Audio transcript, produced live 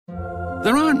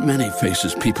There aren't many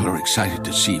faces people are excited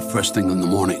to see first thing in the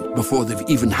morning before they've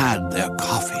even had their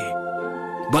coffee.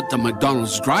 But the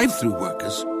McDonald's drive-thru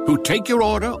workers who take your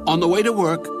order on the way to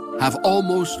work have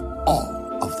almost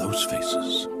all of those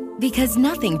faces. Because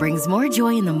nothing brings more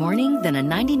joy in the morning than a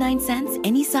 99-cent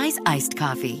any-size iced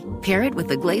coffee. Pair it with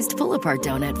the glazed pull-apart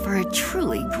donut for a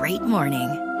truly great morning.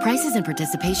 Prices and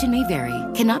participation may vary.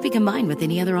 Cannot be combined with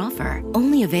any other offer.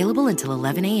 Only available until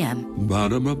 11 a.m.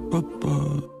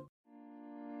 Ba-da-ba-ba-ba.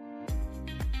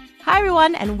 Hi,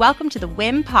 everyone, and welcome to the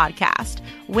WIM podcast.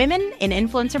 Women in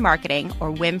Influencer Marketing, or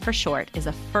WIM for short, is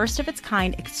a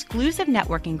first-of-its-kind exclusive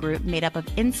networking group made up of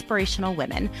inspirational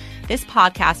women. This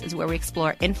podcast is where we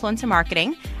explore influencer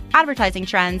marketing, advertising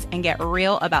trends, and get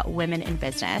real about women in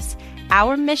business.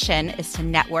 Our mission is to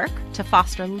network, to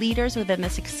foster leaders within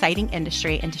this exciting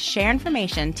industry, and to share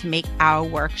information to make our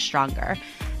work stronger.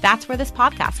 That's where this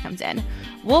podcast comes in.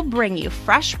 We'll bring you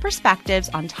fresh perspectives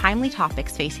on timely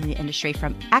topics facing the industry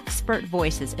from expert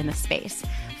voices in the space.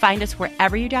 Find us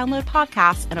wherever you download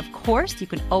podcasts, and of course, you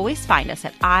can always find us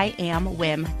at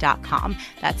iamwim.com.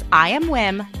 That's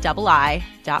iamwim.com.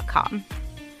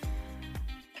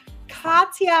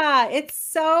 Katya, it's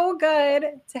so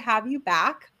good to have you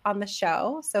back on the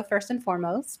show. So first and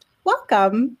foremost,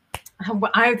 welcome.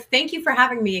 I thank you for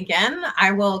having me again.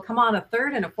 I will come on a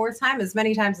third and a fourth time, as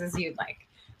many times as you'd like.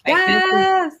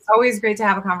 Yes. It's always great to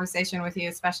have a conversation with you,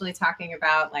 especially talking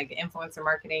about like influencer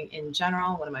marketing in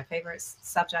general, one of my favorite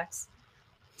subjects.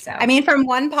 So, I mean, from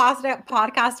one positive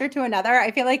podcaster to another,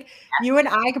 I feel like you and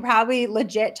I could probably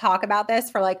legit talk about this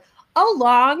for like a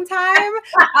long time.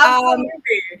 Absolutely.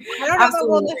 I don't know that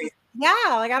we'll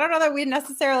I don't know that we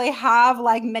necessarily have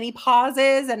like many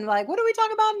pauses and like, what do we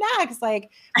talk about next? Like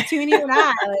between you and I,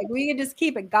 like we could just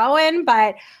keep it going.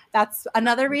 But that's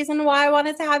another reason why I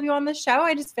wanted to have you on the show.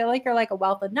 I just feel like you're like a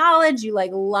wealth of knowledge. You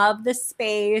like love the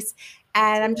space,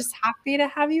 and I'm just happy to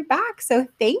have you back. So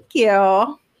thank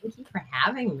you. Thank you for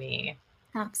having me.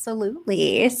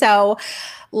 Absolutely. So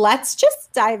let's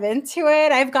just dive into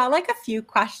it. I've got like a few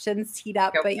questions teed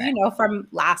up, but you know, from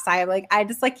last time, like I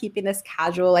just like keeping this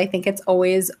casual. I think it's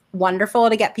always wonderful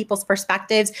to get people's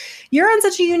perspectives. You're in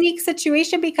such a unique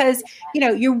situation because, you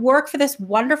know, you work for this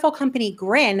wonderful company,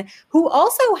 Grin, who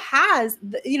also has,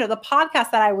 the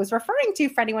podcast that I was referring to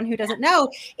for anyone who doesn't know,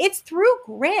 it's through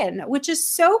Grin, which is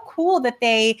so cool that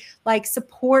they like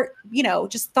support,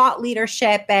 just thought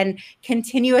leadership and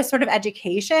continuous sort of education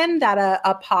that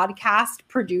a podcast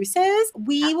produces.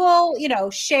 We will,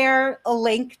 share a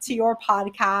link to your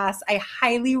podcast. I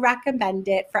highly recommend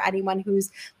it for anyone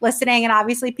who's listening. And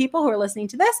obviously people who are listening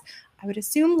to this, I would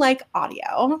assume like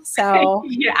audio. So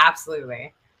yeah,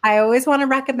 absolutely. I always want to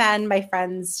recommend my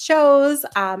friends' shows,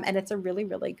 and it's a really,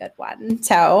 really good one.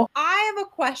 So I have a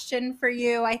question for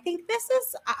you. I think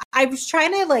I was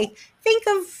trying to like think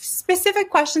of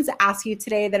specific questions to ask you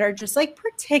today that are just like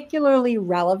particularly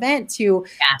relevant to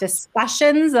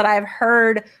discussions that I've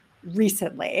heard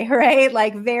recently, right?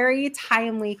 Like very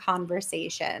timely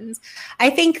conversations. I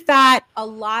think that a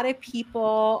lot of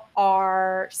people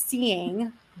are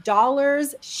seeing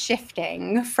dollars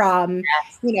shifting from,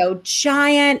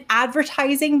 giant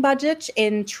advertising budgets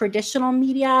in traditional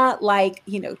media, like,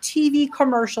 TV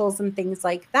commercials and things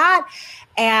like that.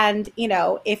 And,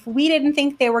 if we didn't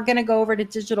think they were going to go over to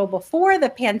digital before the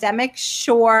pandemic,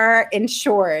 sure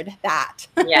ensured that.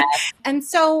 Yes. And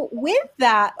so with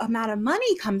that amount of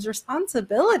money comes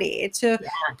responsibility to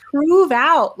prove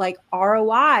out like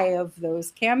ROI of those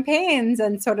campaigns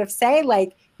and sort of say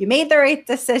like, you made the right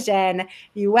decision.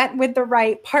 You went with the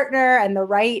right partner and the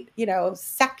right,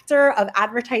 sector of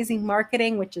advertising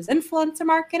marketing, which is influencer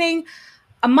marketing.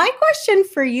 My question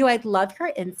for you, I'd love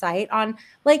your insight on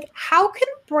like, how can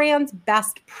brands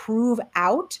best prove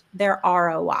out their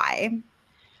ROI?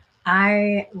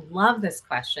 I love this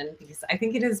question because I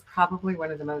think it is probably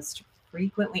one of the most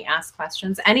frequently asked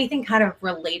questions, anything kind of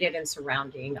related and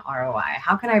surrounding ROI.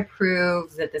 How can I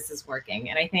prove that this is working?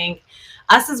 And I think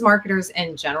us as marketers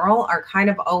in general are kind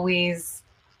of always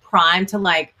primed to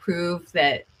like prove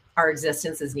that our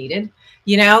existence is needed.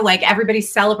 Like everybody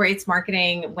celebrates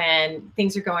marketing when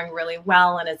things are going really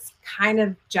well. And it's kind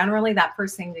of generally that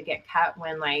first thing to get cut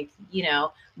when like,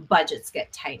 budgets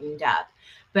get tightened up.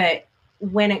 But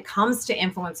when it comes to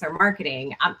influencer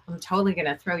marketing, I'm totally going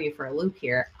to throw you for a loop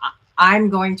here. I'm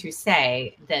going to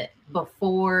say that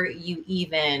before you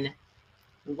even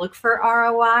look for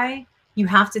ROI, you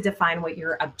have to define what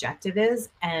your objective is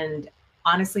and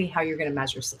honestly how you're going to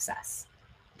measure success.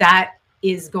 That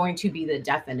is going to be the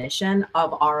definition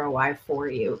of ROI for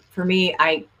you. For me,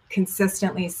 I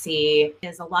consistently see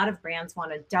is a lot of brands want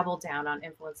to double down on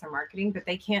influencer marketing, but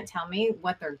they can't tell me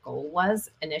what their goal was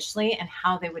initially and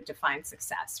how they would define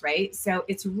success, right? So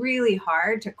it's really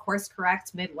hard to course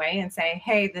correct midway and say,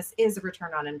 hey, this is a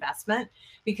return on investment,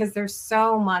 because there's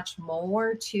so much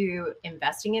more to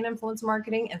investing in influencer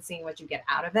marketing and seeing what you get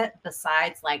out of it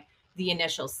besides like the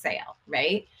initial sale,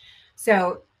 right?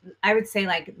 So I would say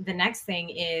like the next thing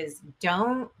is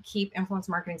don't keep influencer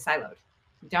marketing siloed.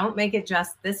 Don't make it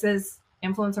just, this is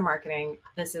influencer marketing.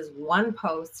 This is one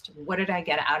post. What did I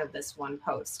get out of this one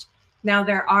post? Now,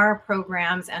 there are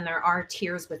programs and there are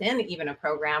tiers within even a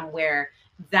program where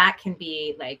that can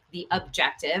be like the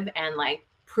objective and like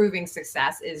proving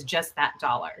success is just that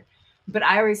dollar. But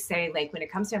I always say, like, when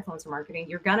it comes to influencer marketing,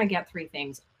 you're going to get three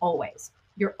things always.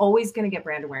 You're always going to get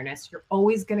brand awareness. You're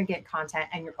always going to get content,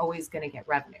 and you're always going to get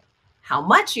revenue. How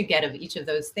much you get of each of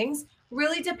those things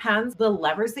really depends the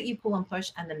levers that you pull and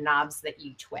push and the knobs that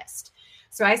you twist.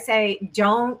 So I say,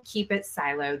 don't keep it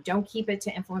siloed. Don't keep it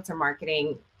to influencer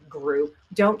marketing group.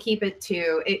 Don't keep it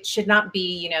to, it should not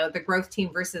be, you know, the growth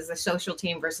team versus the social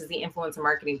team versus the influencer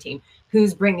marketing team,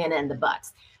 who's bringing in the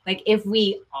bucks. Like if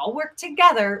we all work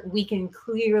together, we can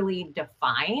clearly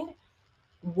define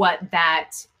what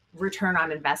that return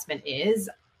on investment is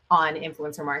on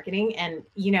influencer marketing, and,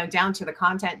 you know, down to the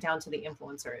content, down to the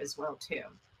influencer as well too.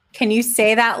 Can you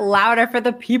say that louder for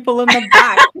the people in the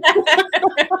back?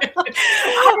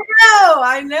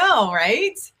 I know,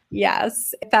 right?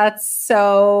 Yes, that's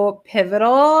so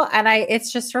pivotal. And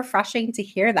it's just refreshing to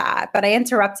hear that. But I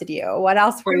interrupted you. What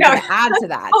else were you going to add to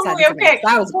that? Okay.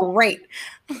 That was great.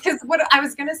 Because what I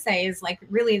was going to say is, like,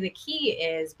 really the key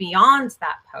is beyond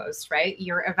that post, right?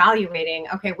 You're evaluating,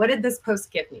 okay, what did this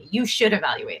post give me? You should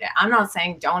evaluate it. I'm not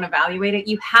saying don't evaluate it.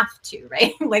 You have to,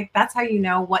 right? Like, that's how you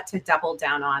know what to double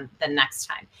down on the next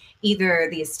time. Either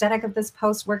the aesthetic of this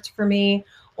post worked for me,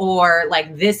 or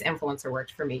like this influencer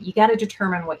worked for me. You got to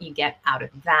determine what you get out of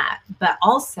that. But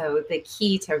also the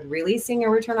key to really seeing a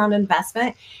return on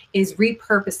investment is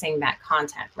repurposing that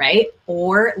content, right?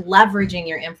 Or leveraging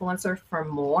your influencer for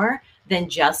more than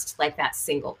just like that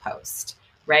single post,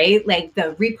 right? Like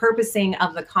the repurposing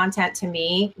of the content, to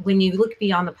me, when you look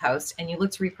beyond the post and you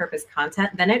look to repurpose content,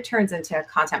 then it turns into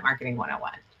content marketing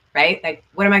 101. Right? Like,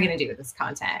 what am I going to do with this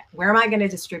content? Where am I going to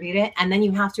distribute it? And then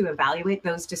you have to evaluate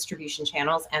those distribution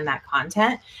channels and that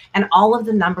content and all of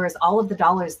the numbers, all of the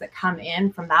dollars that come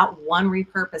in from that one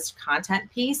repurposed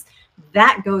content piece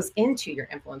that goes into your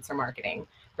influencer marketing,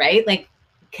 right? Like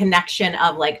connection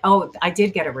of like, oh, I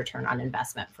did get a return on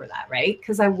investment for that, right?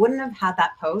 Because I wouldn't have had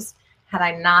that post had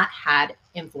I not had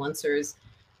influencers,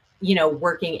 you know,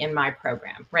 working in my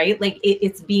program, right? Like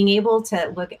it's being able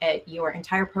to look at your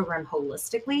entire program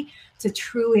holistically to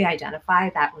truly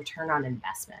identify that return on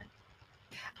investment.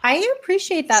 I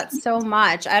appreciate that so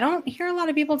much. I don't hear a lot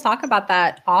of people talk about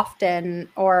that often,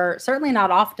 or certainly not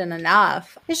often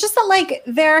enough. It's just that like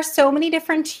there are so many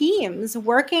different teams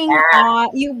working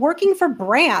for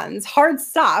brands, hard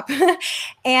stop.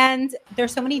 And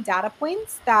there's so many data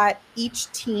points that each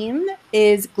team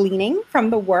is gleaning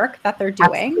from the work that they're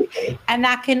doing. Absolutely. And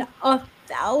that can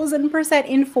 1,000%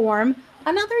 inform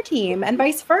another team and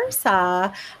vice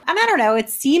versa. And I don't know, it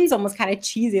seems almost kind of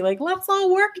cheesy, like let's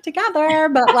all work together,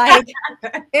 but like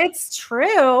it's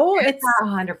true. It's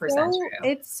 100% true.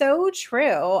 It's so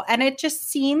true. And it just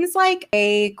seems like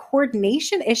a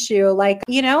coordination issue. Like,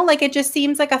 you know, like it just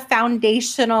seems like a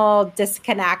foundational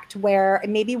disconnect where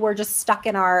maybe we're just stuck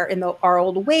in our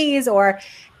old ways, or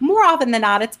more often than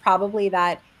not, it's probably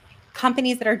that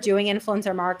companies that are doing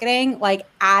influencer marketing like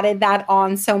added that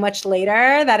on so much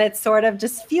later that it sort of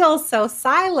just feels so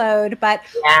siloed. But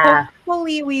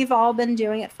hopefully we've all been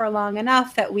doing it for long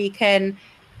enough that we can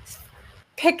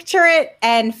picture it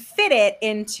and fit it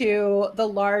into the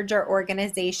larger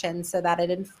organization so that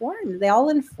they all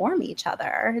inform each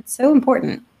other. It's so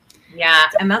important. Yeah.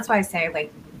 And that's why I say,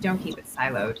 like, don't keep it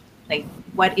siloed. Like,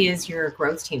 what is your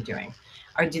growth team doing?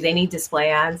 Or do they need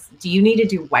display ads? Do you need to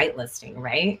do whitelisting,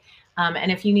 right?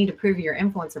 And if you need to prove your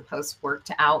influencer posts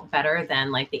worked out better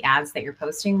than like the ads that you're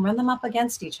posting, run them up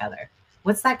against each other.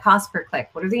 What's that cost per click?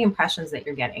 What are the impressions that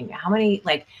you're getting? How many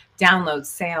like downloads,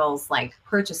 sales, like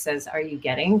purchases are you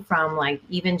getting from like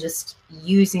even just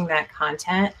using that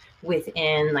content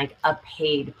within like a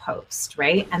paid post,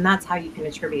 right? And that's how you can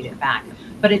attribute it back.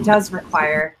 But it does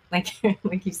require, like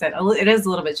you said, it is a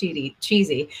little bit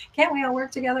cheesy. Can't we all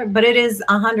work together? But it is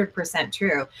 100%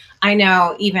 true. I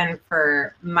know even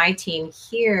for my team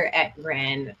here at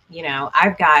Grin, you know,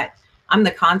 I'm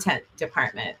the content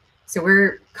department. So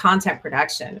we're content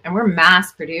production, and we're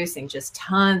mass producing just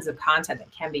tons of content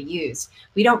that can be used.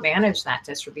 We don't manage that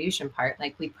distribution part.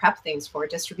 Like, we prep things for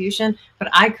distribution, but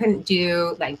I couldn't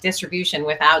do like distribution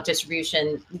without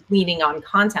distribution leaning on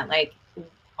content. Like,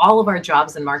 all of our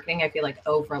jobs in marketing, I feel like,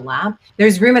 overlap.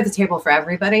 There's room at the table for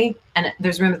everybody, and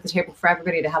there's room at the table for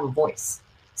everybody to have a voice.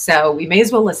 So we may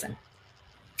as well listen.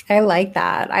 I like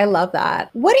that. I love that.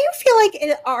 What do you feel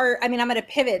like I mean, I'm going to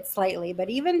pivot slightly, but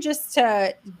even just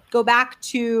to go back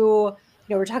to,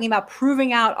 we're talking about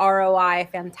proving out ROI.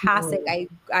 Fantastic.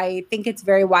 I think it's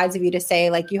very wise of you to say,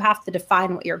 like, you have to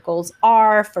define what your goals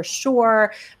are for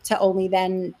sure, to only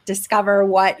then discover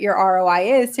what your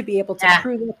ROI is to be able to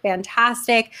prove it.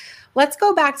 Fantastic. Let's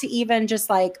go back to even just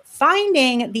like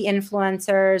finding the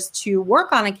influencers to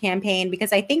work on a campaign,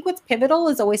 because I think what's pivotal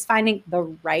is always finding the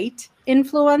right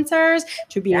influencers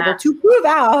to be able to prove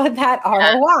out that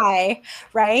ROI,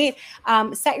 right?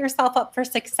 Set yourself up for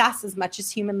success as much as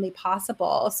humanly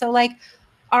possible. So like,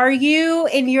 are you,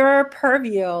 in your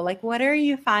purview, like, what are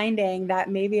you finding that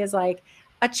maybe is like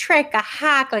a trick, a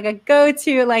hack, like a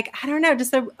go-to, like, I don't know,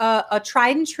 just a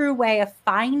tried and true way of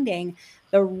finding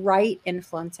the right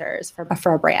influencers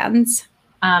for brands?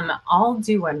 I'll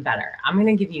do one better. I'm going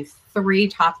to give you 3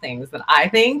 top things that I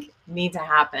think need to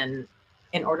happen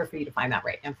in order for you to find that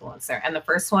right influencer. And the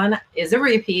first one is a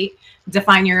repeat.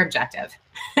 Define your objective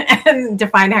and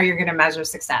define how you're going to measure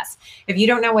success. If you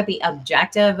don't know what the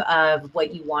objective of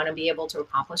what you want to be able to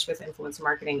accomplish with influencer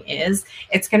marketing is,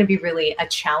 it's going to be really a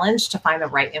challenge to find the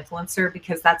right influencer,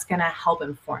 because that's going to help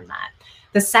inform that.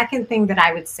 The second thing that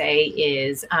I would say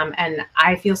is, and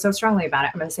I feel so strongly about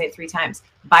it, I'm going to say it 3 times: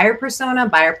 buyer persona,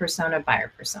 buyer persona,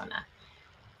 buyer persona.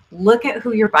 Look at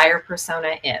who your buyer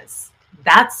persona is.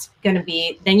 That's going to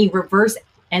be, then you reverse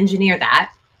engineer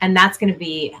that, and that's going to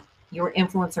be your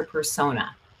influencer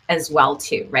persona as well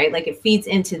too, right? Like, it feeds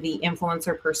into the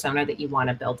influencer persona that you want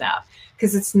to build out,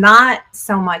 because it's not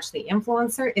so much the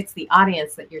influencer, it's the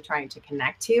audience that you're trying to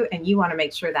connect to, and you want to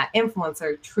make sure that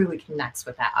influencer truly connects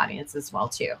with that audience as well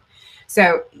too.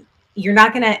 So you're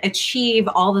not going to achieve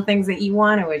all the things that you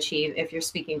want to achieve if you're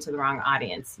speaking to the wrong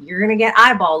audience. You're going to get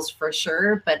eyeballs for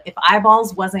sure, but if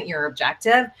eyeballs wasn't your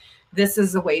objective, this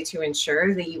is a way to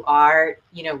ensure that you are,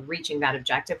 reaching that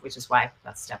objective, which is why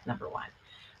that's step number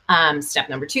 1. Step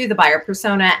number 2, the buyer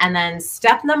persona. And then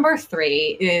step number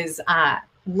 3 is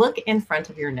look in front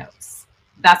of your nose.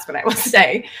 That's what I will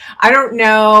say. I don't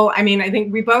know. I mean, I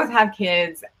think we both have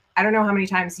kids. I don't know how many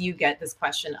times you get this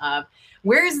question of,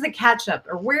 where's the ketchup,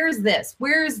 or where's this,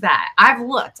 where's that? I've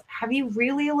looked. Have you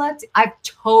really looked? I've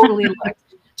totally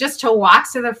looked. Just to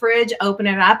walk to the fridge, open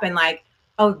it up, and like,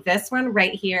 oh, this one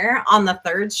right here on the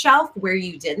 3rd shelf where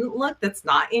you didn't look, that's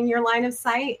not in your line of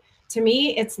sight. To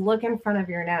me, it's look in front of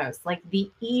your nose. Like,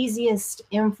 the easiest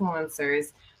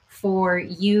influencers for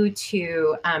you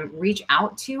to reach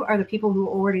out to are the people who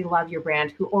already love your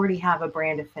brand, who already have a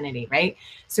brand affinity, right?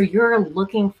 So you're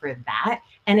looking for that,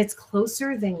 and it's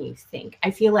closer than you think. I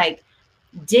feel like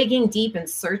digging deep and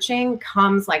searching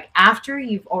comes like after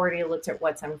you've already looked at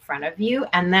what's in front of you,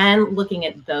 and then looking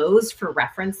at those for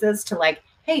references to like,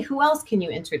 hey, who else can you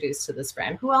introduce to this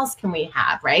brand? Who else can we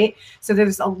have, right? So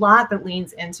there's a lot that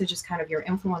leans into just kind of your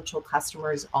influential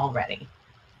customers already.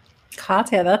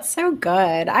 Katya, that's so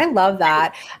good. I love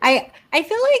that. I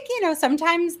feel like,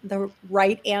 sometimes the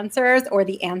right answers, or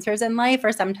the answers in life,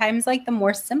 are sometimes like the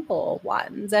more simple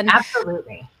ones. And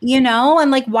absolutely,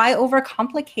 and like, why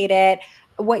overcomplicate it?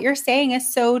 What you're saying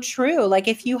is so true. Like,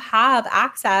 if you have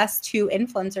access to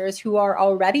influencers who are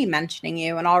already mentioning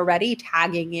you and already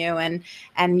tagging you and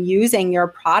using your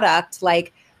product,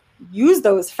 like, use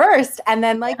those first, and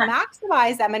then like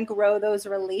maximize them and grow those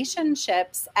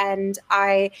relationships. And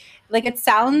it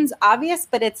sounds obvious,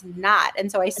 but it's not.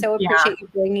 And so I so appreciate you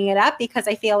bringing it up, because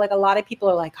I feel like a lot of people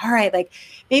are like, all right, like,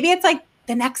 maybe it's like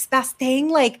the next best thing.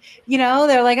 Like,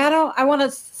 they're like, I want to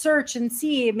search and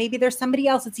see, maybe there's somebody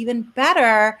else that's even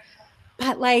better.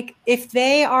 But like, if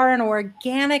they are an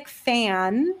organic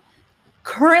fan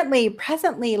currently,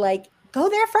 presently, like, go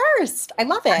there first. I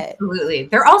love it. Absolutely.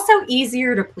 They're also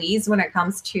easier to please when it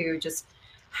comes to just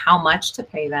how much to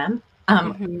pay them.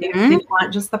 If they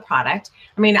want just the product.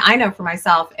 I mean, I know for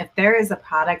myself, if there is a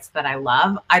product that I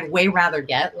love, I'd way rather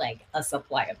get like a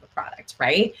supply of the product,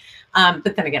 right?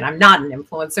 But then again, I'm not an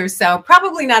influencer, so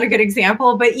probably not a good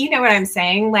example, but you know what I'm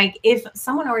saying? Like, if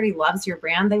someone already loves your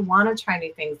brand, they want to try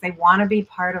new things. They want to be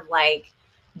part of like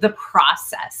the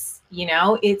process,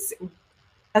 it's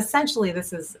essentially,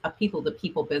 this is a people to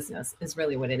people business is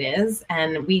really what it is.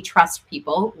 And we trust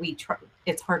people.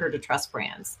 It's harder to trust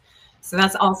brands. So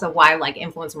that's also why like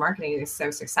influencer marketing is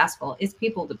so successful. It's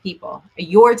people to people.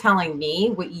 You're telling me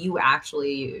what you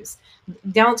actually use.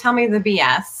 Don't tell me the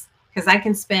BS, because I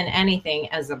can spin anything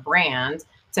as a brand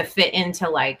to fit into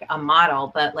like a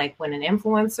model. But like when an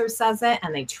influencer says it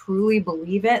and they truly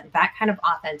believe it, that kind of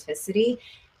authenticity,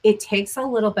 it takes a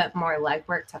little bit more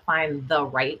legwork to find the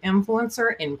right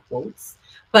influencer in quotes.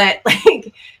 But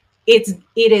like it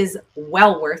is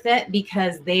well worth it,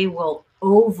 because they will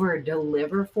over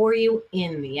deliver for you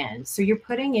in the end. So you're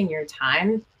putting in your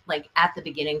time like at the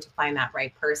beginning to find that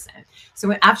right person.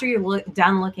 So after you're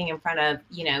done looking in front of,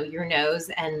 you know, your nose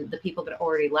and the people that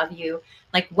already love you,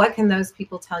 like what can those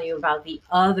people tell you about the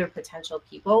other potential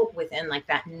people within like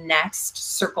that next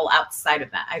circle outside of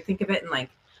that? I think of it in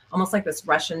like almost like this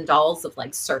Russian dolls of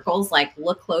like circles, like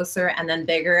look closer and then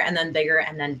bigger and then bigger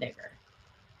and then bigger.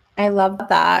 I love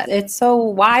that. It's so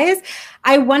wise.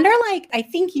 I wonder, like, I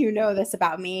think you know this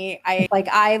about me.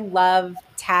 I love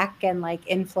tech and like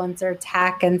influencer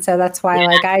tech. And so that's why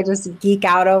like I just geek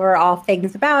out over all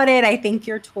things about it. I think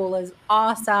your tool is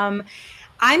awesome.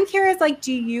 I'm curious, like,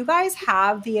 do you guys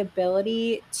have the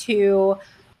ability to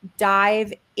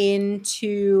dive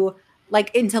into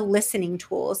listening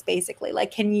tools, basically?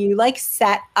 Like, can you like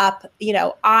set up, you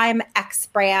know, I'm X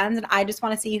brand and I just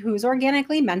want to see who's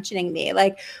organically mentioning me,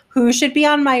 like who should be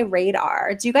on my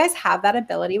radar? Do you guys have that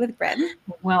ability with Grin?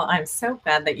 Well, I'm so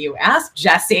glad that you asked,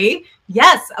 Jesse.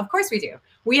 Yes, of course we do.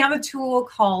 We have a tool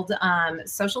called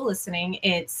social listening.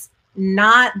 It's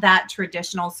not that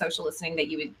traditional social listening that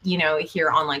you would, you know, hear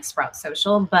on like Sprout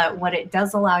Social, but what it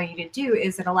does allow you to do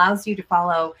is it allows you to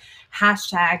follow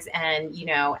hashtags and, you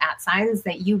know, at signs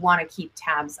that you want to keep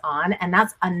tabs on. And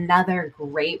that's another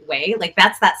great way. Like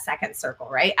that's that second circle,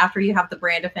 right? After you have the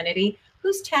brand affinity,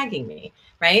 who's tagging me,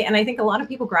 right? And I think a lot of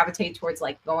people gravitate towards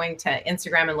like going to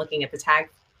Instagram and looking at the tag,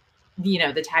 you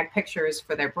know, the tag pictures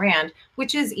for their brand,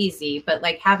 which is easy, but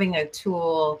like having a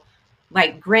tool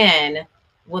like Grin,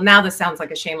 well, now this sounds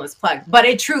like a shameless plug, but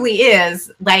it truly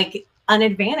is like an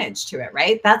advantage to it,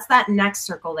 right? That's that next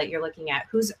circle that you're looking at.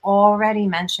 Who's already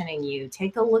mentioning you?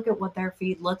 Take a look at what their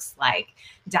feed looks like.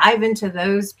 Dive into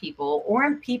those people,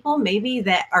 or people maybe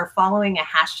that are following a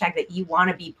hashtag that you want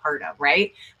to be part of,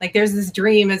 right? Like there's this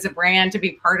dream as a brand to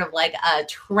be part of like a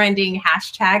trending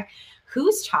hashtag.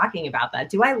 Who's talking about that?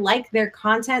 Do I like their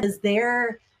content? Is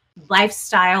their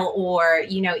lifestyle or,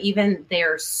 you know, even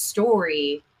their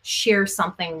story share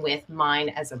something with mine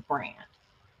as a brand?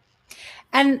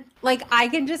 And like I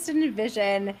can just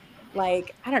envision,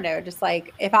 like, I don't know, just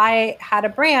like if I had a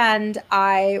brand,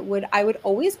 I would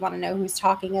always want to know who's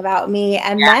talking about me.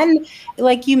 And then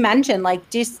like you mentioned, like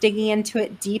just digging into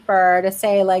it deeper to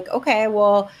say like, okay,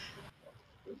 well,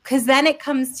 because then it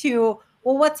comes to,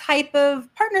 well, what type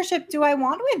of partnership do I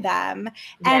want with them?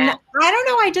 And I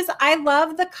don't know. I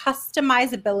love the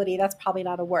customizability. That's probably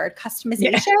not a word.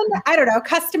 Customization. I don't know.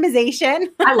 Customization.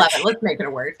 I love it. Let's make it a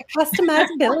word.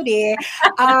 Customizability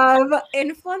of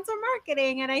influencer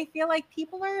marketing. And I feel like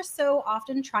people are so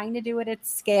often trying to do it at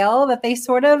scale that they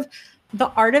sort of, the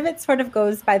art of it sort of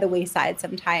goes by the wayside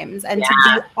sometimes. And to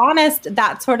be honest,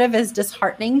 that sort of is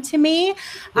disheartening to me,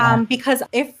 because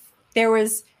if there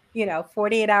was, you know,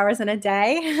 48 hours in a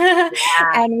day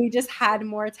and we just had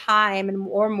more time and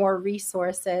more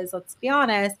resources, let's be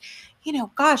honest, you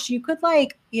know, gosh, you could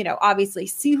like, you know, obviously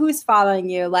see who's following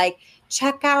you, like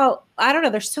check out, I don't know,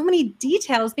 there's so many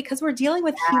details because we're dealing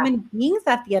with human beings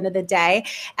at the end of the day.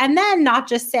 And then not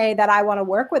just say that I want to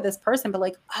work with this person, but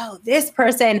like, oh, this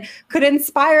person could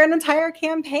inspire an entire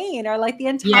campaign, or like the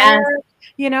entire,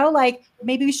 you know, like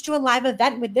maybe we should do a live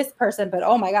event with this person, but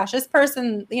oh my gosh, this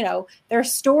person, you know, their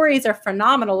stories are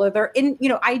phenomenal, or they're in, you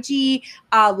know, IG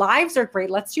lives are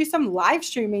great. Let's do some live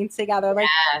streaming together. Like,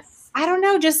 I don't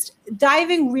know, just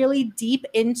diving really deep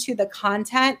into the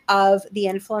content of the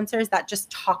influencers that just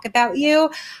talk about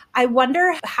you. I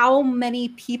wonder how many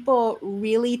people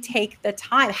really take the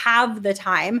time, have the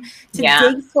time to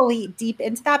dig fully deep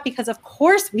into that, because of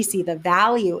course we see the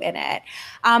value in it.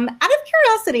 Out of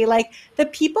curiosity, like the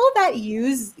people that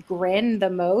use Grin the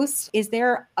most, is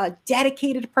there a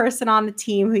dedicated person on the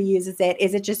team who uses it?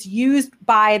 Is it just used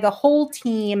by the whole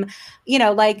team? You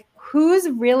know, like, who's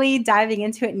really diving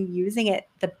into it and using it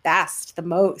the best, the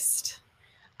most?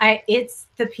 It's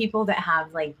the people that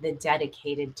have like the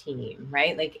dedicated team,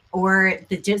 right? Like, or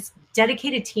the just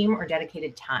dedicated team or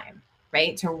dedicated time,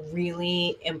 right? To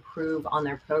really improve on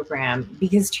their program.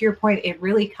 Because to your point, it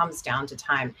really comes down to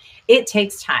time. It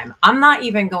takes time. I'm not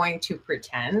even going to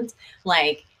pretend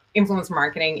like influence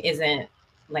marketing isn't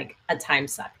like a time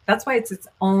suck. That's why it's its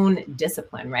own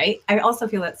discipline, right? I also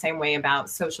feel that same way about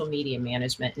social media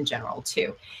management in general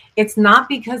too. It's not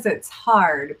because it's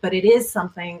hard, but it is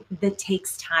something that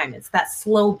takes time. It's that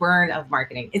slow burn of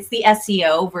marketing. It's the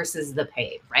SEO versus the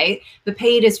paid, right? The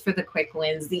paid is for the quick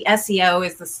wins. The SEO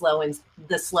is the slow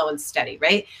and steady,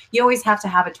 right? You always have to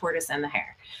have a tortoise and the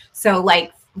hare. So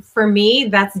like for me,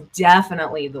 that's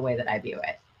definitely the way that I view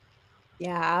it.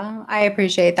 Yeah, I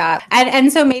appreciate that.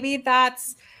 And so maybe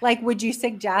that's like, would you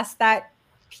suggest that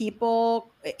people,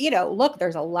 look,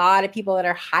 there's a lot of people that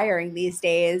are hiring these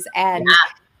days and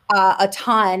a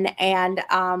ton. And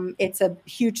it's a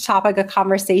huge topic of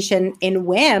conversation in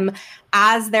WIM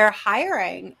as they're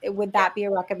hiring. Would that be a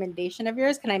recommendation of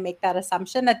yours? Can I make that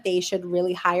assumption that they should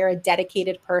really hire a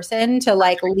dedicated person to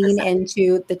like 100%. Lean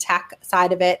into the tech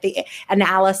side of it, the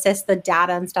analysis, the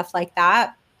data and stuff like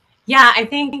that? Yeah, I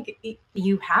think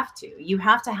you have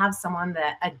to have someone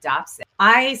that adopts it.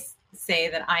 I say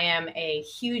that I am a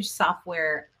huge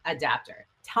software adapter.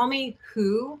 Tell me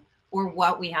who or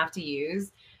what we have to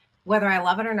use. Whether I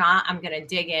love it or not, I'm going to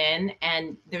dig in,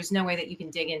 and there's no way that you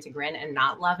can dig into Grin and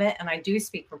not love it. And I do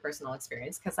speak from personal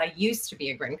experience because I used to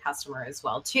be a Grin customer as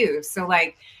well too. So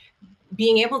like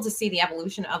being able to see the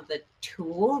evolution of the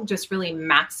tool just really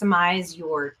maximize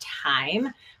your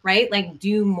time, right? Like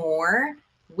do more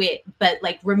but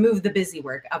like remove the busy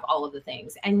work of all of the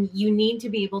things. And you need to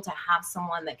be able to have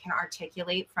someone that can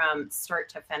articulate from start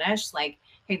to finish, like,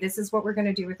 hey, this is what we're going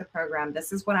to do with the program.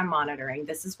 This is what I'm monitoring.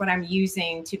 This is what I'm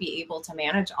using to be able to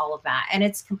manage all of that. And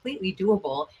it's completely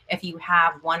doable if you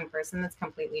have one person that's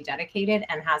completely dedicated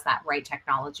and has that right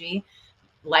technology,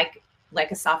 like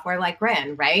a software like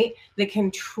Grin, right? That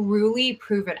can truly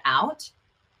prove it out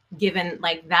given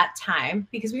like that time,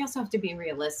 because we also have to be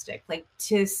realistic. Like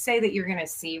to say that you're going to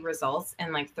see results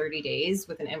in like 30 days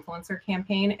with an influencer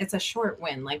campaign, it's a short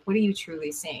win. Like, what are you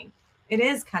truly seeing? It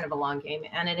is kind of a long game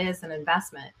and it is an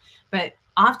investment. But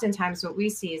oftentimes what we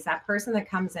see is that person that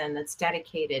comes in that's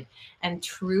dedicated and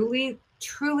truly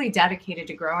dedicated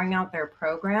to growing out their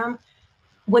program,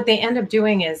 what they end up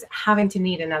doing is having to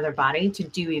need another body to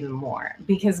do even more.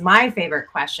 Because my favorite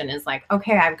question is like,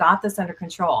 okay, I've got this under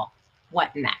control.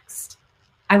 What next?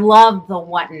 I love the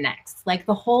what next. Like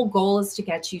the whole goal is to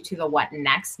get you to the what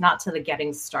next, not to the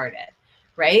getting started,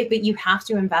 right? But you have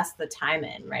to invest the time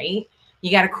in, right? You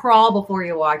got to crawl before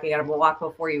you walk. You got to walk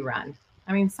before you run.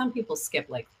 I mean, some people skip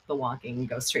like the walking and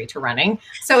go straight to running.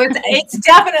 So it's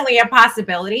definitely a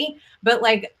possibility. But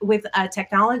like with a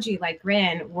technology like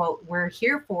Grin, what we're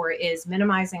here for is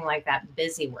minimizing like that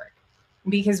busy work.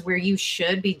 Because where you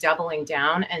should be doubling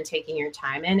down and taking your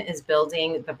time in is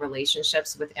building the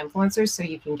relationships with influencers so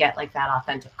you can get like that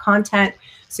authentic content,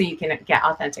 so you can get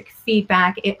authentic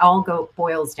feedback. It all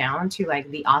boils down to like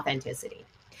the authenticity.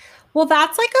 Well,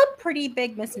 that's like a pretty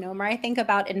big misnomer, I think,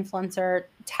 about influencer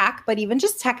tech, but even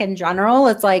just tech in general.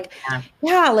 It's like,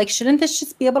 like, shouldn't this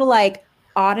just be able to like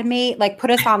automate, like put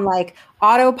us on like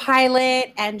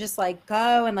autopilot and just like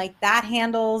go and like that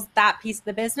handles that piece of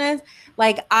the business?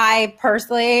 Like I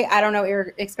personally, I don't know what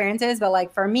your experience is, but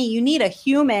like for me, you need a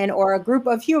human or a group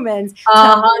of humans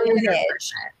to manage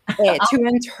it, to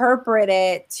interpret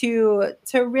it, to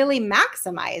really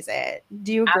maximize it.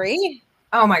 Do you agree?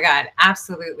 Oh my God,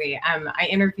 absolutely. I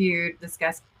interviewed this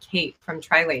guest, Kate from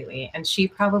Try Lately, and she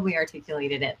probably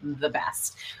articulated it the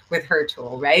best with her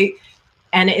tool, right?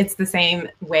 And it's the same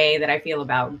way that I feel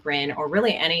about Grin or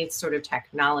really any sort of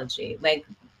technology. Like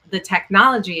the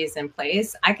technology is in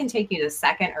place. I can take you to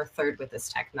second or third with this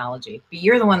technology, but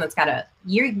you're the one that's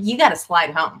you got to slide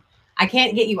home. I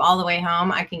can't get you all the way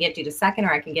home. I can get you to second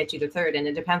or I can get you to third. And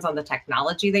it depends on the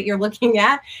technology that you're looking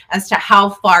at as to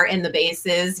how far in the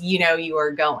bases, you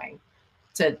are going.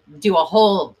 To do a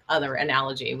whole other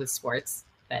analogy with sports.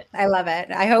 I love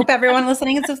it. I hope everyone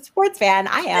listening is a sports fan.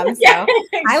 I am. So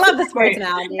I love the sports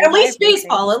analogy. At least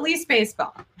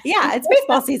baseball. Yeah, it's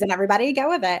baseball season, everybody. Go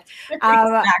with it.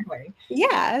 Exactly.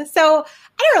 Yeah. So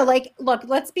I don't know, like, look,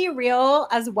 let's be real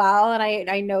as well. And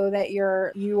I know that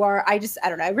you are, I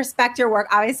don't know, I respect your work.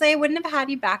 Obviously, I wouldn't have had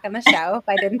you back on the show if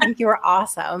I didn't think you were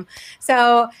awesome.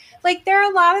 So like there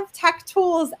are a lot of tech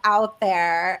tools out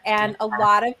there and a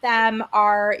lot of them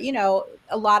are,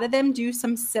 a lot of them do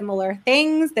some similar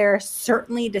things. There are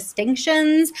certainly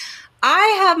distinctions. I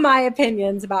have my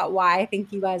opinions about why I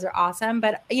think you guys are awesome,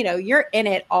 but you're in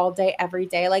it all day, every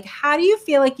day. Like, how do you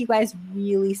feel like you guys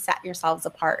really set yourselves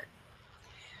apart?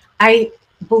 I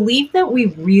believe that we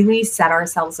really set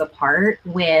ourselves apart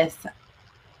with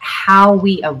how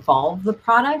we evolve the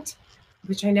product,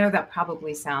 which I know that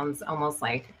probably sounds almost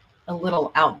like a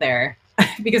little out there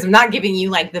because I'm not giving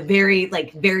you like the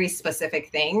very specific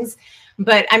things,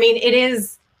 but I mean, it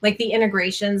is like the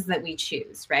integrations that we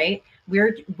choose, right?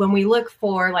 When we look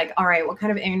for like, all right, what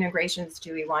kind of integrations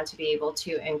do we want to be able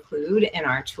to include in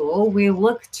our tool? We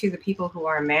look to the people who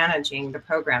are managing the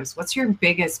programs. What's your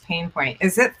biggest pain point?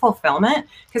 Is it fulfillment?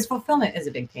 Because fulfillment is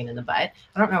a big pain in the butt.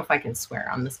 I don't know if I can swear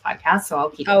on this podcast, so I'll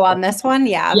keep it. Oh, on this one?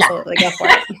 Yeah, absolutely. Go for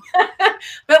it.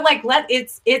 But like,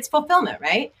 it's fulfillment,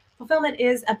 right? Fulfillment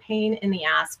is a pain in the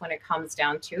ass when it comes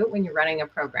down to it when you're running a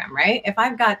program, right? If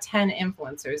I've got 10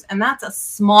 influencers, and that's a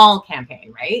small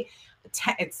campaign, right?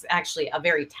 It's actually a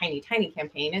very tiny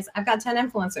campaign. Is I've got 10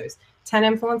 influencers. 10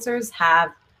 influencers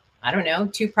have, I don't know,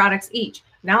 2 products each.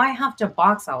 Now I have to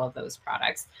box all of those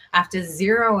products. I have to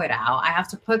zero it out. I have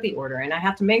to put the order in. I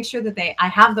have to make sure that I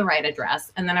have the right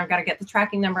address. And then I've got to get the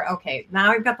tracking number. Okay,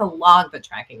 now I've got to log the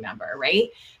tracking number, right?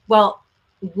 Well,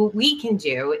 what we can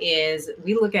do is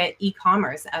we look at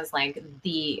e-commerce as like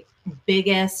the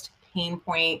biggest pain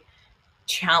point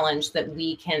challenge that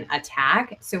we can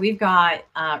attack. So we've got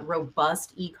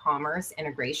robust e-commerce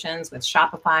integrations with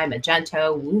Shopify,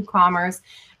 Magento, WooCommerce,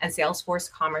 and Salesforce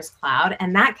Commerce Cloud.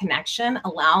 And that connection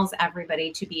allows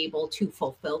everybody to be able to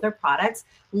fulfill their products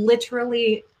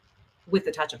literally with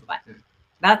the touch of a button.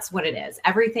 That's what it is.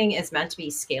 Everything is meant to be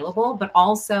scalable, but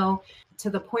also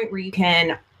to the point where you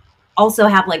can also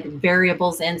have like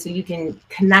variables in so you can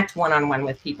connect one-on-one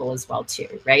with people as well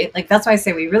too, right? Like that's why I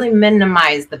say we really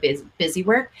minimize the busy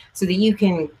work so that you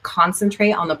can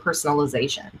concentrate on the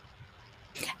personalization.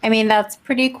 I mean, that's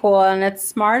pretty cool. And it's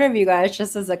smart of you guys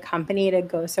just as a company to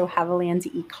go so heavily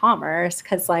into e-commerce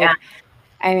because like, yeah.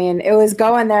 I mean, it was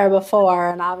going there before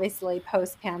and obviously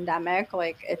post-pandemic,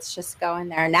 like it's just going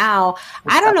there now.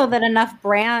 I don't know that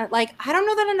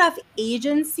enough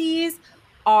agencies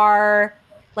are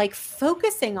like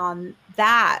focusing on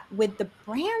that with the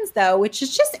brands though, which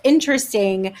is just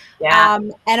interesting. Yeah.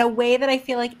 And a way that I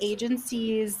feel like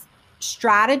agencies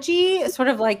strategy sort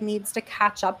of like needs to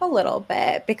catch up a little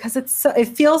bit because it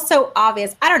feels so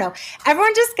obvious. I don't know.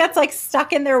 Everyone just gets like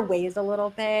stuck in their ways a little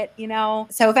bit, you know?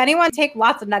 So if anyone take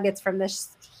lots of nuggets from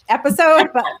this episode,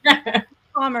 but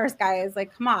commerce guys,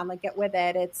 like come on, like get with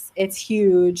it. It's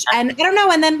huge. And I don't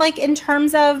know. And then like in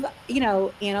terms of, you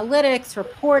know, analytics,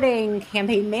 reporting,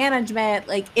 campaign management,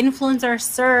 like influencer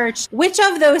search, which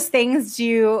of those things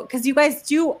because you guys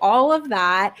do all of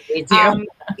that. We do.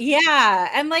 Yeah.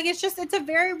 And like it's a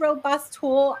very robust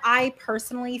tool. I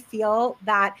personally feel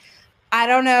that, I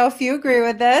don't know if you agree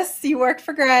with this. You worked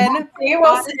for Grin.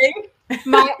 We'll see.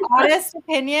 My honest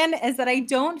opinion is that I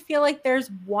don't feel like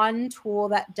there's one tool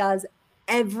that does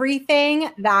everything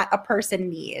that a person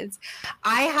needs.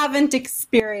 I haven't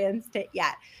experienced it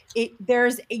yet.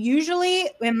 There's usually,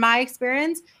 in my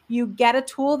experience, you get a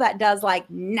tool that does like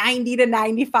 90 to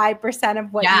 95%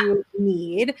 of what you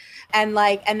need. And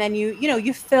then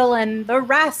you fill in the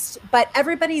rest, but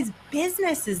everybody's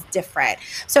business is different.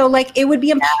 So like it would be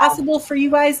impossible for you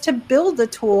guys to build a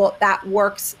tool that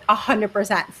works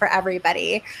 100% for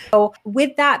everybody. So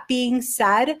with that being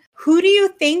said, who do you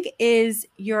think is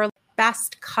your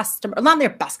best customer, not their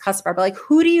best customer, but like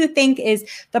who do you think is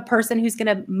the person who's going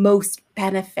to most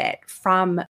benefit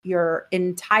from your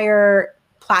entire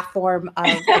platform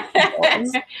of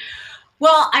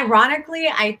Well, ironically,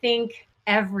 I think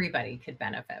everybody could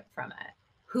benefit from it.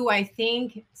 Who I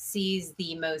think sees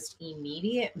the most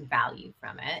immediate value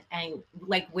from it and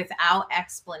like without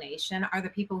explanation are the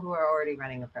people who are already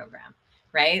running a program.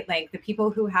 Right? Like the people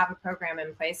who have a program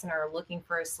in place and are looking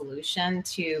for a solution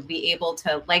to be able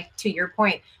to, like, to your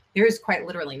point, there's quite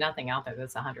literally nothing out there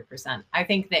that's 100%. I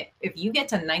think that if you get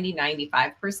to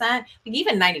 95%, like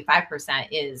even 95%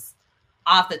 is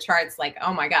off the charts. Like,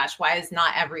 oh my gosh, why is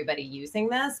not everybody using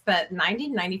this? But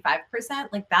 95%,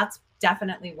 like that's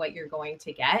definitely what you're going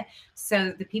to get.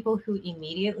 So the people who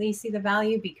immediately see the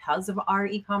value because of our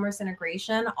e-commerce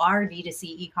integration are D2C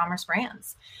e-commerce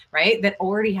brands, right? That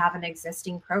already have an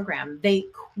existing program. They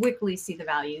quickly see the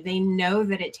value. They know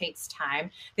that it takes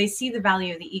time. They see the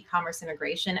value of the e-commerce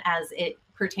integration as it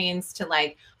pertains to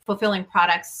like fulfilling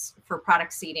products for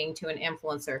product seeding to an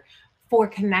influencer, for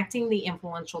connecting the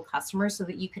influential customers so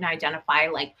that you can identify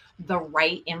like the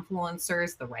right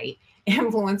influencers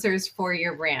for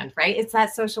your brand, right? It's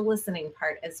that social listening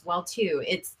part as well too.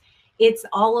 It's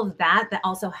all of that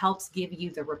also helps give you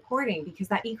the reporting, because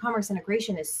that e-commerce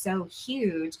integration is so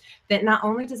huge that not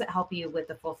only does it help you with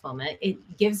the fulfillment,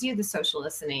 it gives you the social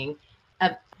listening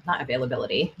of not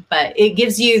availability, but it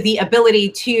gives you the ability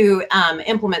to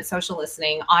implement social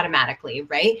listening automatically,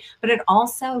 right? But it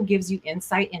also gives you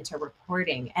insight into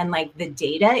reporting, and like the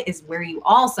data is where you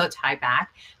also tie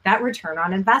back that return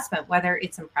on investment, whether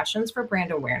it's impressions for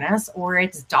brand awareness or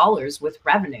it's dollars with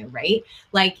revenue, right?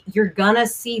 Like you're gonna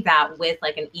see that with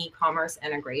like an e-commerce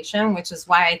integration, which is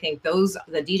why I think the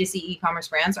D2C e-commerce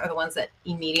brands are the ones that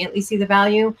immediately see the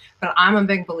value. But I'm a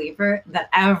big believer that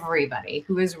everybody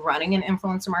who is running an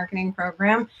influencer marketing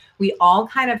program, we all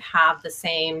kind of have the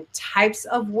same types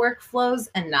of workflows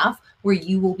enough where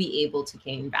you will be able to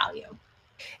gain value.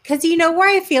 Because where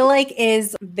I feel like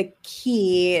is the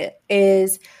key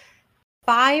is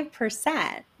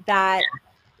 5% that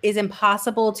is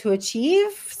impossible to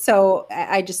achieve. So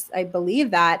I believe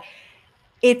that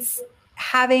it's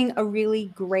having a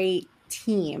really great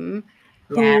team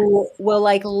who will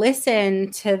like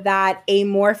listen to that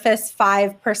amorphous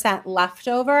 5%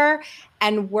 leftover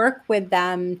and work with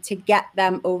them to get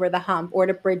them over the hump or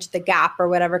to bridge the gap or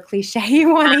whatever cliche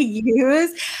you want to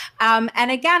use. And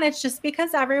again, it's just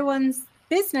because everyone's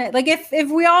business, like if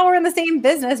we all were in the same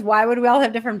business, why would we all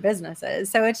have different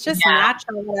businesses? So it's just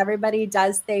natural that everybody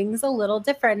does things a little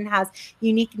different and has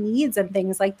unique needs and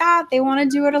things like that. They want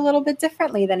to do it a little bit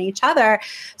differently than each other.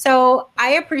 So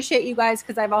I appreciate you guys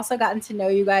because I've also gotten to know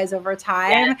you guys over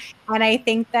time. And I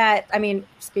think that, I mean,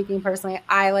 speaking personally,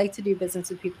 I like to do business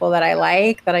with people that I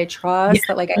like, that I trust,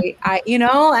 that like I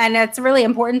and it's really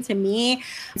important to me.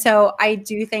 So I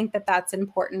do think that that's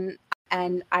important.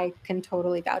 And I can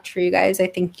totally vouch for you guys. I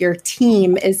think your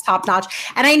team is top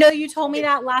notch. And I know you told me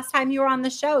that last time you were on the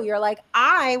show. You're like,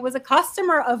 I was a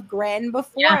customer of Grin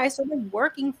before I started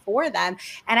working for them.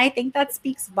 And I think that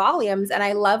speaks volumes. And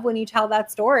I love when you tell that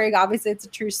story. Obviously, it's a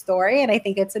true story. And I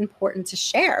think it's important to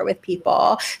share with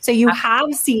people. So you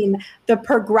have seen the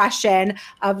progression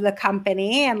of the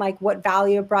company and like what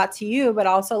value it brought to you, but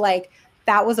also like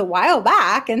that was a while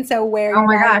back. And so where oh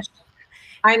my gosh,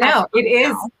 I know it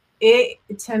is.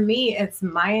 To me, it's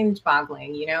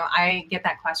mind-boggling. I get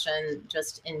that question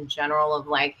just in general of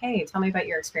like, hey, tell me about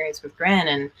your experience with Grin.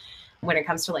 And when it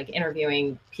comes to like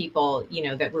interviewing people,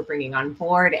 that we're bringing on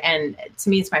board. And to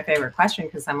me, it's my favorite question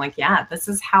because I'm like, yeah, this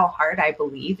is how hard I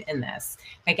believe in this.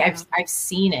 Like I've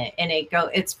seen it and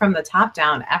it's from the top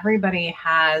down.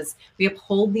 We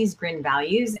uphold these Grin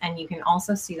values, and you can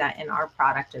also see that in our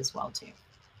product as well too.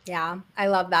 Yeah, I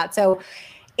love that. So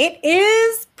it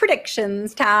is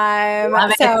predictions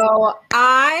time. So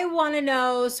I want to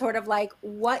know sort of like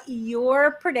what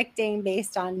you're predicting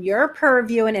based on your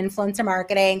purview in influencer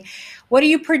marketing. What are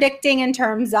you predicting in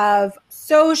terms of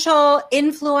social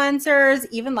influencers,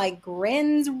 even like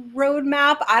Grin's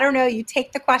roadmap? I don't know. You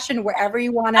take the question wherever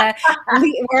you want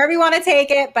to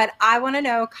take it, but I want to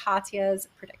know Katya's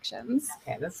predictions.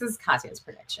 Okay, this is Katya's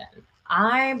prediction.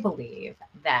 I believe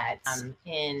that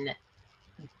in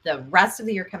the rest of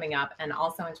the year coming up and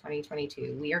also in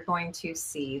 2022, we are going to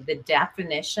see the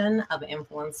definition of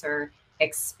influencer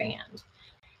expand.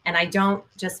 And I don't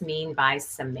just mean by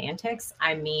semantics,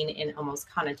 I mean in almost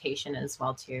connotation as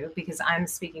well too, because I'm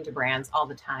speaking to brands all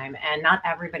the time and not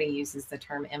everybody uses the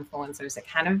term influencers. It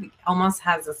kind of almost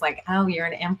has this like, oh, you're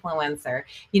an influencer.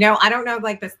 I don't know,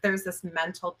 like there's this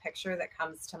mental picture that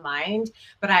comes to mind,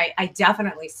 but I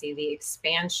definitely see the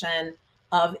expansion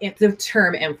of the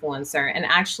term influencer and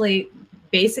actually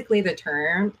basically the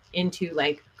term into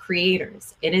like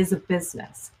creators. It is a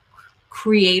business.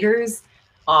 Creators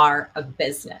are a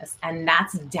business. And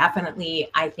that's definitely,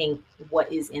 I think, what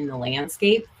is in the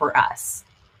landscape for us.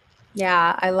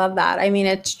 Yeah, I love that. I mean,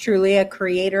 it's truly a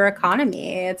creator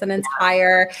economy. It's an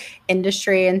entire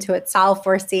industry into itself.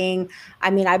 We're seeing,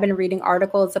 I've been reading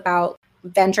articles about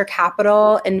venture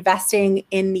capital investing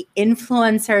in the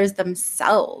influencers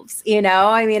themselves.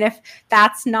 If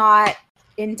that's not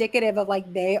indicative of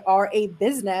like they are a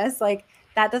business, like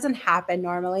that doesn't happen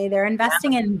normally. They're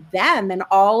investing in them and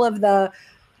all of the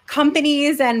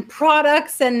companies and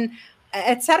products and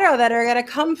et cetera, that are going to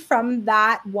come from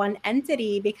that one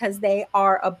entity because they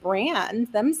are a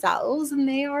brand themselves and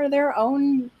they are their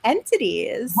own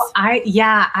entities. Well,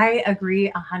 I agree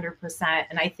 100%.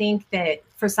 And I think that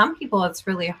for some people, it's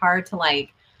really hard to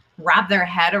like wrap their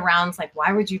head around like,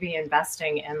 why would you be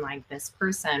investing in like this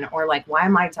person? Or like, why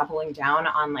am I doubling down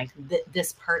on like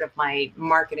this part of my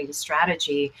marketing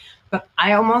strategy? But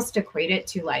I almost equate it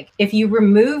to like, if you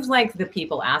remove like the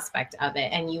people aspect of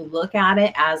it and you look at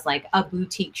it as like a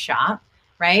boutique shop,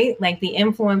 right? Like the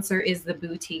influencer is the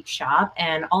boutique shop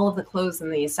and all of the clothes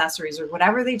and the accessories or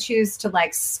whatever they choose to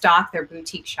like stock their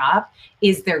boutique shop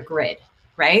is their grid,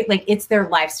 right? Like it's their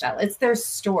lifestyle. It's their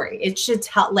story. It should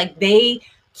tell, like they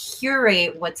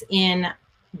curate what's in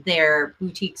their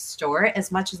boutique store as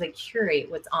much as they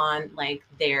curate what's on like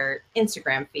their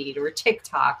Instagram feed or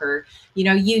TikTok or, you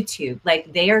know, YouTube.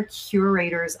 Like they are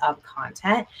curators of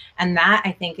content. And that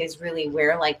I think is really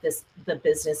where like the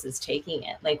business is taking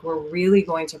it. Like we're really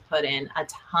going to put in a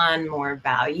ton more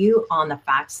value on the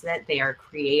facts that they are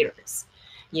creators,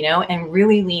 you know, and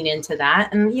really lean into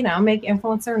that and, you know, make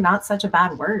influencer not such a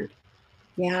bad word.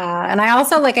 Yeah. And I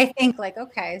also like, I think like,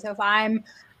 okay, so if I'm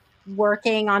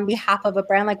working on behalf of a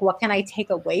brand, like what can I take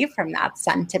away from that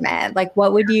sentiment? Like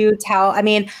what would you tell? I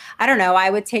mean, I don't know. I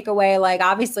would take away like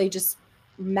obviously just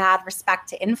mad respect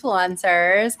to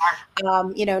influencers,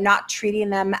 you know, not treating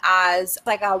them as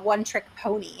like a one trick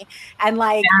pony and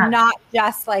like not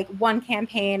just like one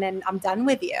campaign and I'm done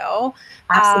with you.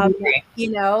 Absolutely.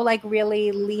 You know, like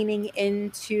really leaning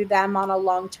into them on a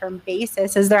long-term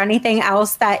basis. Is there anything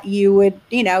else that you would,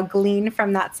 you know, glean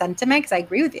from that sentiment? Because I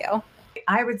agree with you.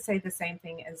 I would say the same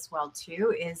thing as well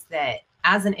too, is that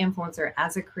as an influencer,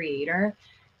 as a creator,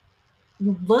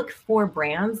 look for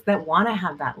brands that want to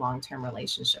have that long-term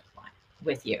relationship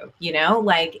with you. You know,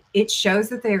 like it shows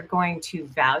that they're going to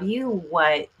value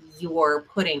what you're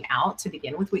putting out to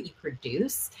begin with, what you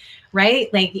produce,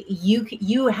 right? Like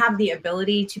you have the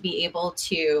ability to be able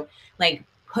to like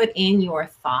put in your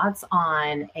thoughts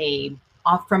on a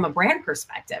off from a brand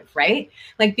perspective, right?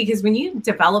 Like because when you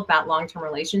develop that long-term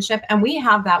relationship, and we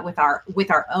have that with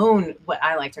our own, what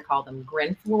I like to call them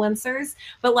grinfluencers,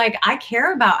 but like I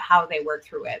care about how they work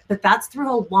through it, but that's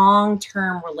through a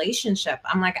long-term relationship.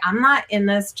 I'm like, I'm not in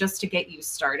this just to get you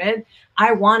started.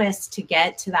 I want us to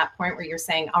get to that point where you're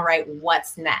saying, all right,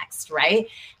 what's next, right?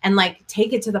 And like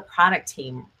take it to the product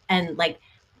team and like,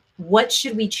 what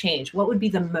should we change? What would be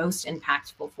the most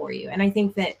impactful for you? And I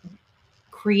think that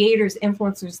creators,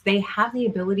 influencers, they have the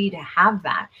ability to have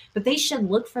that, but they should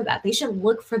look for that. They should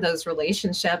look for those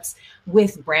relationships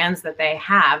with brands that they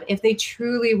have if they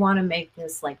truly want to make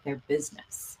this like their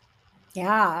business.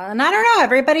 Yeah. And I don't know,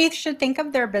 everybody should think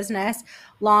of their business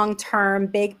long-term,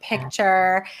 big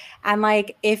picture. And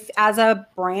like, if as a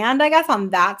brand, I guess on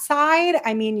that side,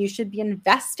 I mean, you should be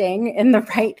investing in the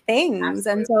right things.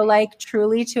 Absolutely. And so like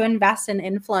truly to invest in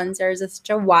influencers is such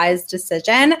a wise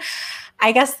decision.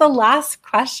 I guess the last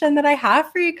question that I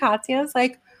have for you, Katya, is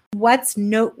like, what's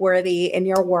noteworthy in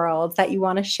your world that you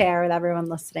want to share with everyone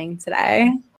listening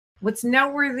today? What's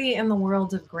noteworthy in the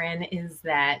world of Grin is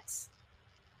that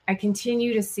I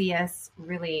continue to see us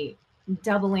really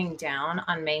doubling down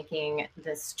on making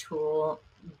this tool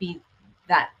be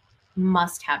that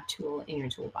must-have tool in your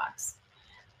toolbox.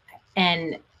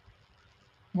 And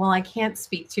while I can't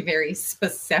speak to very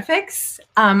specifics,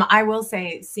 I will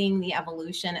say seeing the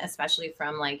evolution, especially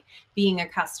from like being a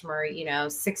customer, you know,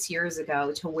 6 years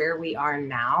ago to where we are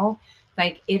now,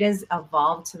 like it has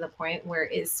evolved to the point where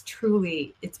it's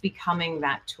becoming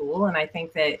that tool. And I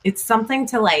think that it's something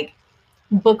to like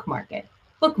bookmark it.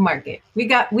 We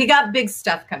got big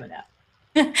stuff coming up.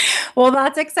 Well,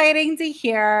 that's exciting to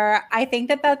hear. I think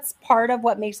that that's part of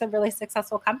what makes a really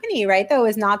successful company, right? Though,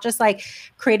 is not just like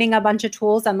creating a bunch of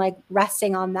tools and like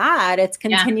resting on that. It's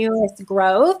continuous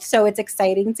growth. So it's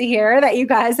exciting to hear that you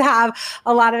guys have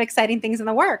a lot of exciting things in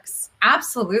the works.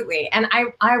 Absolutely. And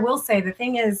I will say the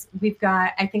thing is we've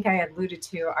got, I think I alluded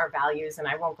to our values, and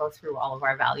I won't go through all of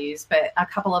our values, but a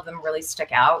couple of them really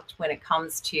stick out when it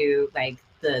comes to like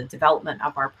the development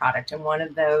of our product. And one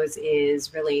of those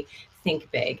is really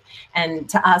think big. And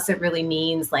to us, it really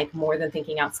means like more than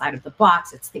thinking outside of the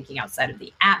box. It's thinking outside of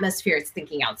the atmosphere. It's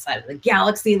thinking outside of the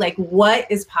galaxy. Like what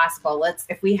is possible?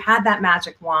 If we had that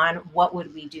magic wand, what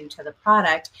would we do to the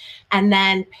product? And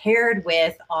then paired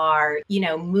with our, you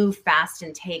know, move fast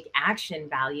and take action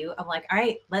value of like, all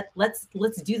right, let's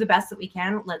do the best that we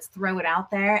can. Let's throw it out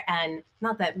there. And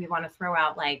not that we want to throw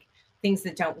out like things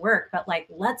that don't work, but like,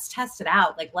 let's test it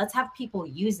out. Like, let's have people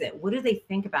use it. What do they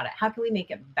think about it? How can we make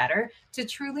it better to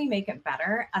truly make it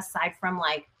better, aside from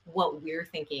like what we're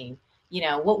thinking, you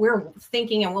know, what we're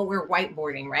thinking and what we're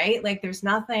whiteboarding, right? Like there's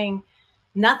nothing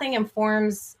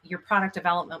informs your product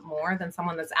development more than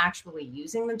someone that's actually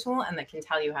using the tool and that can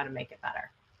tell you how to make it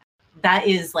better. That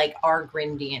is like our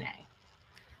Grin DNA.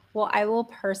 Well, I will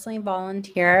personally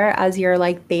volunteer as your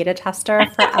like beta tester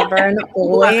forever and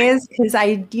always, because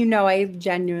I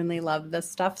genuinely love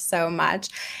this stuff so much.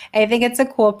 I think it's a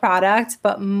cool product,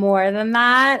 but more than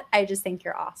that, I just think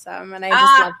you're awesome. And I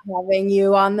just love having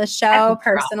you on the show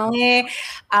personally.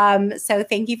 So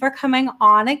thank you for coming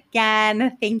on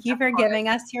again. Thank you for giving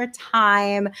us your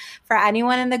time. For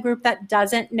anyone in the group that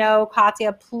doesn't know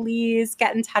Katya, please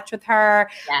get in touch with her.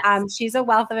 Yes. She's a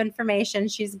wealth of information.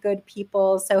 She's good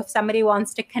people. So If somebody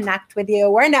wants to connect with you,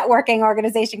 we're a networking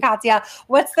organization, Katya.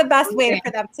 What's the best way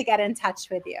for them to get in touch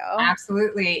with you?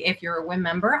 Absolutely. If you're a WIM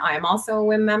member, I am also a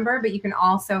WIM member, but you can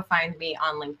also find me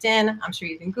on LinkedIn. I'm sure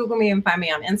you can Google me and find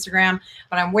me on Instagram,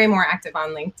 but I'm way more active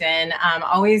on LinkedIn.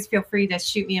 Always feel free to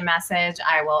shoot me a message.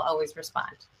 I will always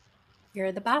respond.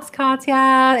 You're the best,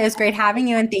 Katya. It was great having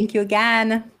you, and thank you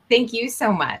again. Thank you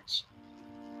so much.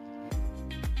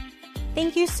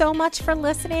 Thank you so much for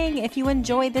listening. If you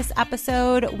enjoyed this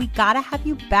episode, we gotta have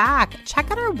you back.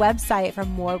 Check out our website for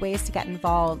more ways to get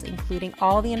involved, including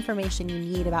all the information you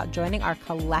need about joining our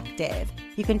collective.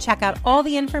 You can check out all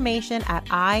the information at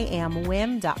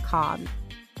iamwim.com.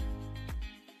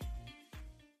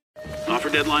 Offer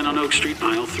deadline on Oak Street,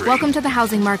 aisle 3. Welcome to the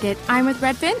housing market. I'm with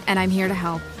Redfin, and I'm here to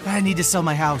help. I need to sell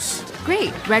my house. Great.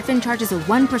 Redfin charges a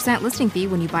 1% listing fee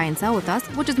when you buy and sell with us,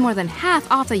 which is more than half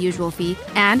off the usual fee,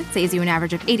 and saves you an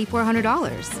average of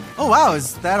 $8,400. Oh, wow.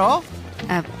 Is that all?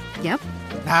 Yep.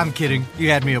 I'm kidding.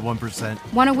 You had me at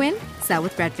 1%. Want to win? Sell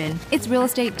with Redfin. It's real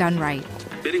estate done right.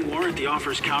 Bidding war at the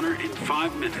offers counter in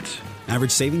 5 minutes.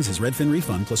 Average savings is Redfin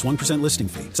refund plus 1% listing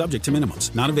fee. Subject to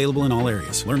minimums. Not available in all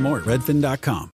areas. Learn more at redfin.com.